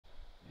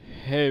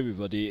Hey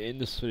everybody, in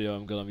this video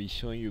I'm gonna be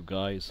showing you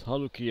guys how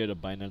to create a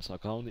Binance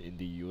account in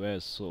the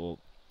US. So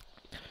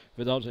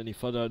without any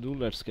further ado,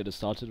 let's get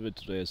started with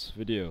today's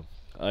video.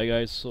 Alright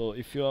guys, so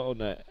if you are on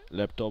a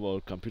laptop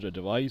or computer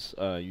device,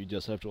 you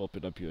just have to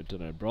open up your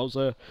internet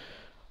browser.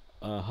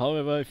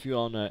 However, if you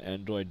are on an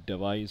Android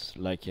device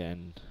like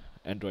an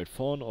Android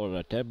phone or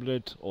a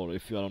tablet, or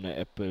if you are on an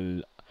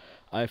Apple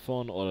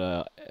iPhone or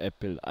a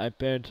Apple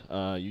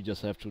iPad, you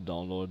just have to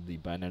download the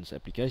Binance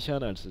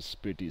application, and it's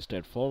pretty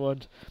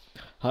straightforward.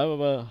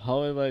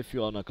 However, if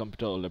you're on a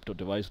computer or laptop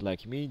device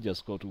like me,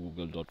 just go to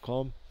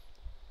google.com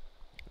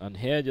and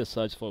here just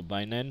search for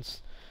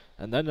Binance,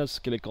 and then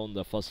just click on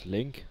the first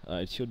link.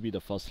 It should be the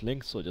first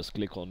link, so just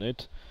click on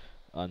it,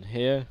 and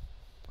here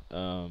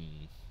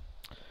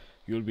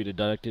you'll be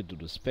redirected to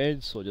this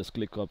page. So just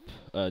click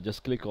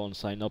on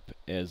sign up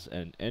as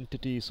an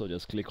entity, so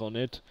just click on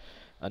it,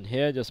 and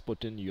here just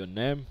put in your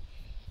name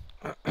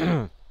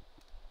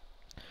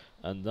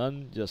and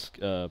then just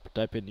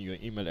type in your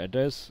email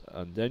address,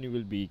 and then you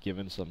will be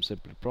given some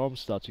simple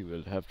prompts that you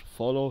will have to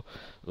follow,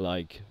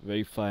 like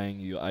verifying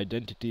your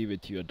identity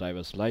with your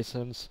driver's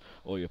license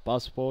or your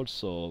passport.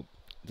 So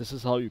this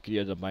is how you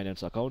create a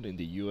Binance account in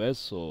the US.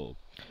 So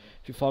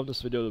if you found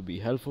this video to be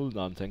helpful,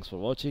 then thanks for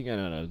watching,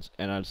 and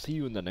I'll see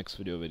you in the next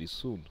video very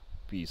soon.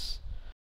 Peace.